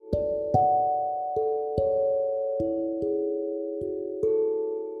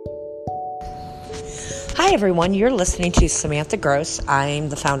Hi, everyone. You're listening to Samantha Gross. I'm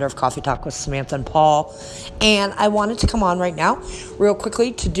the founder of Coffee Talk with Samantha and Paul. And I wanted to come on right now real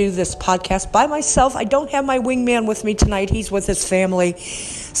quickly to do this podcast by myself. I don't have my wingman with me tonight. He's with his family.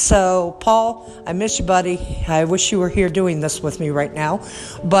 So, Paul, I miss you, buddy. I wish you were here doing this with me right now.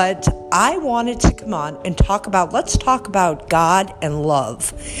 But I wanted to come on and let's talk about God and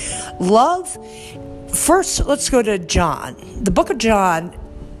love. Love, first, let's go to John. The book of John,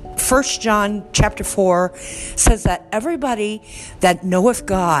 1 John chapter 4 says that everybody that knoweth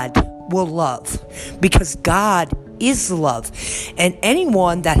God will love, because God is love. And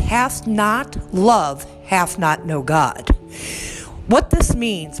anyone that hath not love hath not know God. What this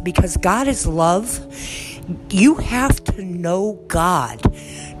means, because God is love, you have to know God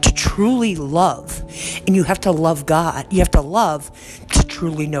to truly love. And you have to love God. You have to love to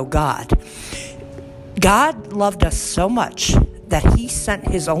truly know God. God loved us so much that he sent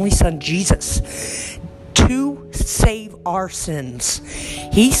his only son, Jesus, to save our sins.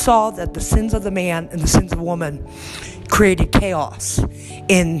 He saw that the sins of the man and the sins of the woman created chaos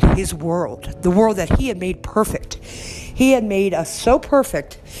in his world, the world that he had made perfect. He had made us so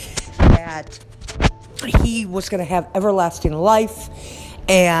perfect that he was going to have everlasting life,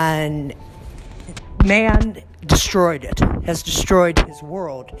 and man has destroyed his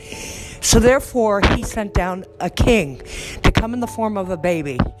world. So therefore, he sent down a king to come in the form of a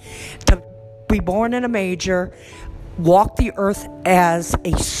baby, to be born in a manger, walk the earth as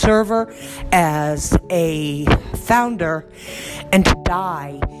a server, as a founder, and to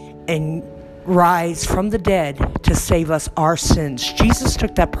die and rise from the dead to save us our sins. Jesus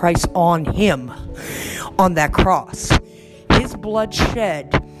took that price on him, on that cross. His blood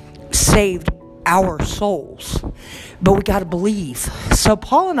shed saved our souls, but we got to believe. So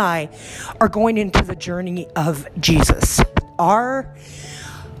Paul and I are going into the journey of Jesus. Our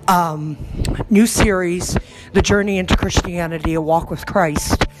new series, The Journey into Christianity, A Walk with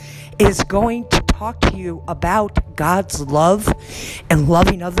Christ, is going to talk to you about God's love and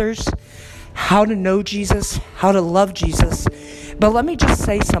loving others, how to know Jesus, how to love Jesus. But let me just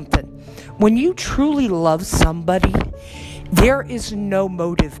say something. When you truly love somebody, there is no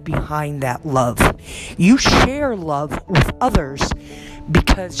motive behind that love. You share love with others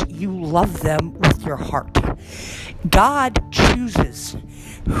because you love them with your heart. God chooses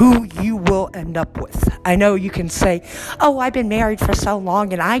who you will end up with. I know you can say, oh, I've been married for so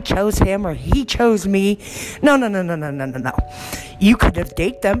long and I chose him or he chose me. No. You could have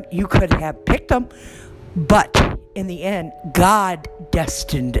dated them. You could have picked them. But in the end, God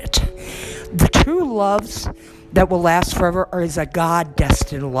destined it. The true loves that will last forever is a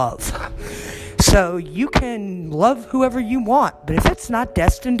God-destined love. So you can love whoever you want, but if it's not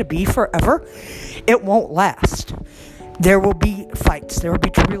destined to be forever, it won't last. There will be fights. There will be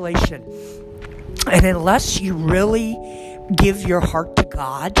tribulation. And unless you really give your heart to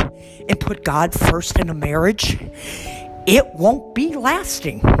God and put God first in a marriage, it won't be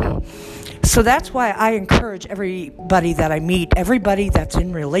lasting. So that's why I encourage everybody that I meet, everybody that's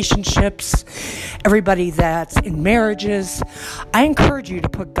in relationships, everybody that's in marriages, I encourage you to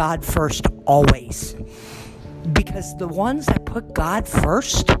put God first always. Because the ones that put God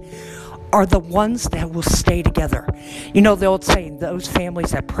first are the ones that will stay together. You know the old saying, those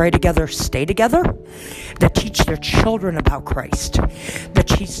families that pray together stay together, that teach their children about Christ, that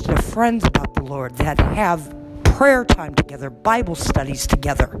teach their friends about the Lord, that have prayer time together, Bible studies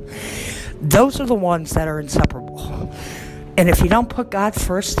together. Those are the ones that are inseparable. And if you don't put God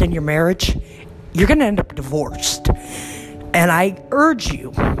first in your marriage, you're going to end up divorced. And I urge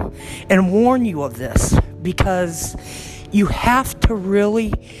you and warn you of this, because you have to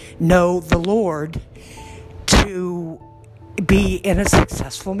really know the Lord to be in a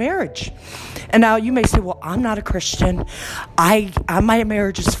successful marriage. And now you may say, well, I'm not a Christian. My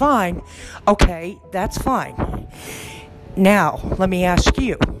marriage is fine. Okay, that's fine. Now, let me ask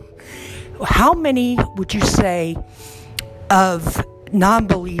you, how many would you say of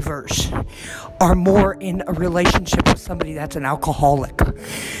non-believers are more in a relationship with somebody that's an alcoholic,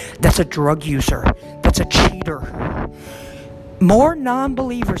 that's a drug user, that's a cheater? More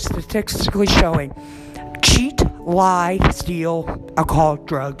non-believers, statistically showing, cheat, lie, steal, alcohol,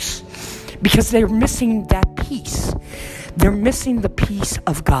 drugs, because they're missing that piece. They're missing the peace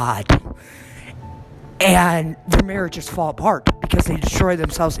of God. And their marriages fall apart because they destroy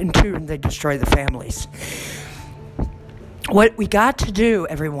themselves in two, and they destroy the families. What we got to do,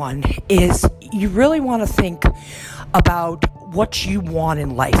 everyone, is you really want to think about what you want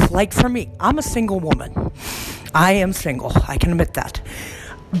in life. Like for me, I'm a single woman. I am single. I can admit that.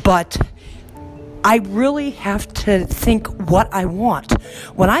 But I really have to think what I want.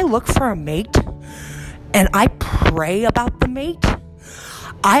 When I look for a mate, and I pray about the mate,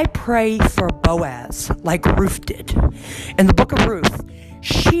 I pray for Boaz like Ruth did. In the book of Ruth,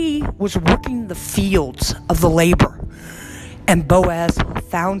 she was working the fields of the labor, and Boaz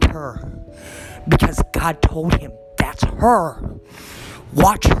found her because God told him, that's her.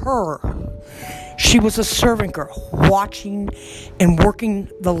 Watch her. She was a servant girl, watching and working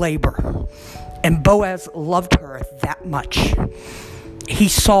the labor. And Boaz loved her that much. He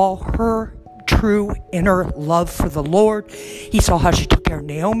saw her true inner love for the Lord. He saw how she took care of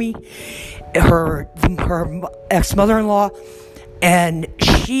Naomi, her ex-mother-in-law, and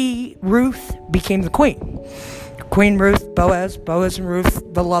Ruth, became the queen. Queen Ruth, Boaz and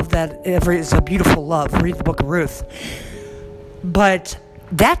Ruth, the love that is a beautiful love. Read the book of Ruth. But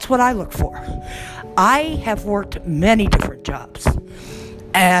that's what I look for. I have worked many different jobs,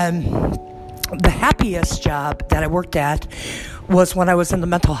 and the happiest job that I worked at was when I was in the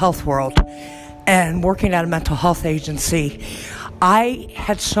mental health world and working at a mental health agency. I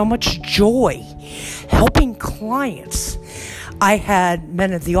had so much joy helping clients. I had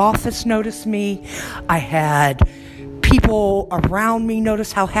men at the office notice me. I had people around me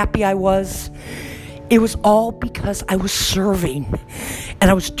notice how happy I was. It was all because I was serving, and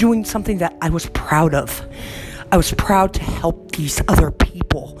I was doing something that I was proud of. I was proud to help these other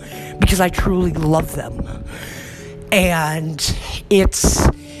people because I truly love them. And it's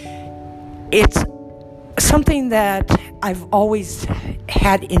something that I've always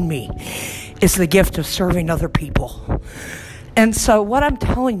had in me, is the gift of serving other people. And so what I'm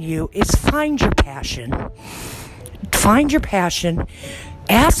telling you is find your passion. Find your passion.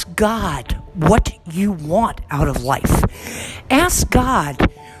 Ask God what you want out of life. Ask God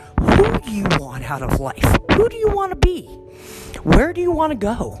who you want out of life. Who do you want to be? Where do you want to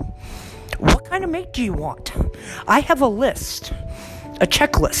go? What kind of mate do you want? I have a list, a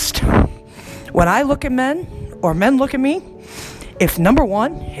checklist. When I look at men, or men look at me, if number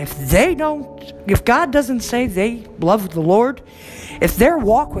one, if God doesn't say they love the Lord, if their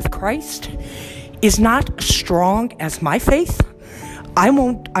walk with Christ is not as strong as my faith, I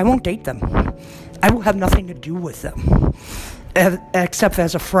won't date them. I will have nothing to do with them, except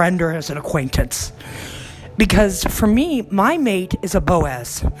as a friend or as an acquaintance. Because for me, my mate is a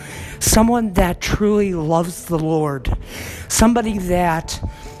Boaz, someone that truly loves the Lord, somebody that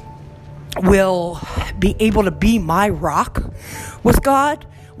will be able to be my rock with God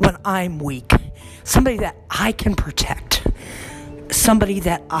when I'm weak, somebody that I can protect, somebody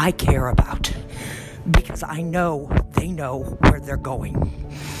that I care about, because I know they know where they're going.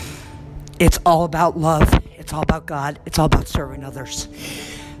 It's all about love. It's all about God. It's all about serving others.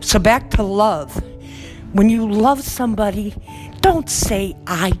 So back to love. When you love somebody, don't say,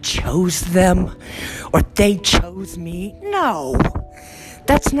 I chose them or they chose me. No,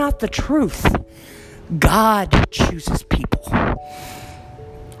 that's not the truth. God chooses people.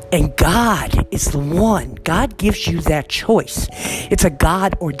 And God is the one. God gives you that choice. It's a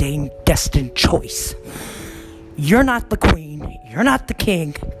God-ordained, destined choice. You're not the queen. You're not the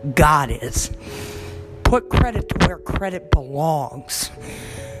king. God is. Put credit to where credit belongs.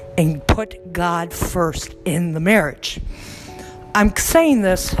 And put God first in the marriage. I'm saying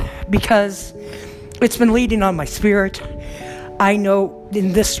this because it's been leading on my spirit. I know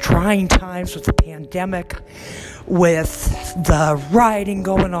in this trying times with the pandemic, with the rioting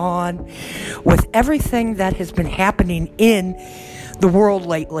going on, with everything that has been happening in the world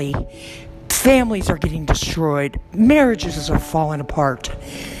lately, families are getting destroyed, marriages are falling apart,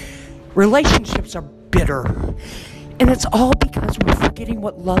 relationships are bitter, and it's all because we're forgetting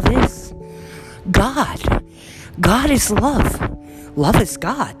what love is. God is love. Love is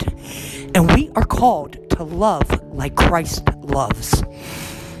God. And we are called to love like Christ loves.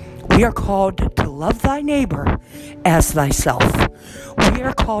 We are called to love thy neighbor as thyself. We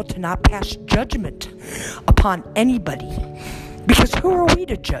are called to not pass judgment upon anybody. Because who are we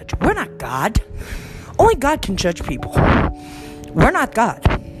to judge? We're not God. Only God can judge people. We're not God.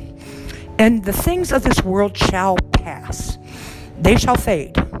 And the things of this world shall pass. They shall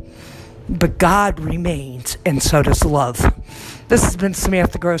fade. But God remains, and so does love. This has been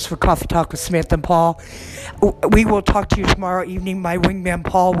Samantha Gross for Coffee Talk with Samantha and Paul. We will talk to you tomorrow evening. My wingman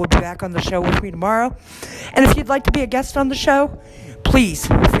Paul will be back on the show with me tomorrow. And if you'd like to be a guest on the show, please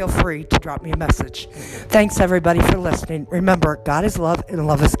feel free to drop me a message. Thanks everybody for listening. Remember, God is love and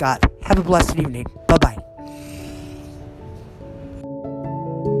love is God. Have a blessed evening.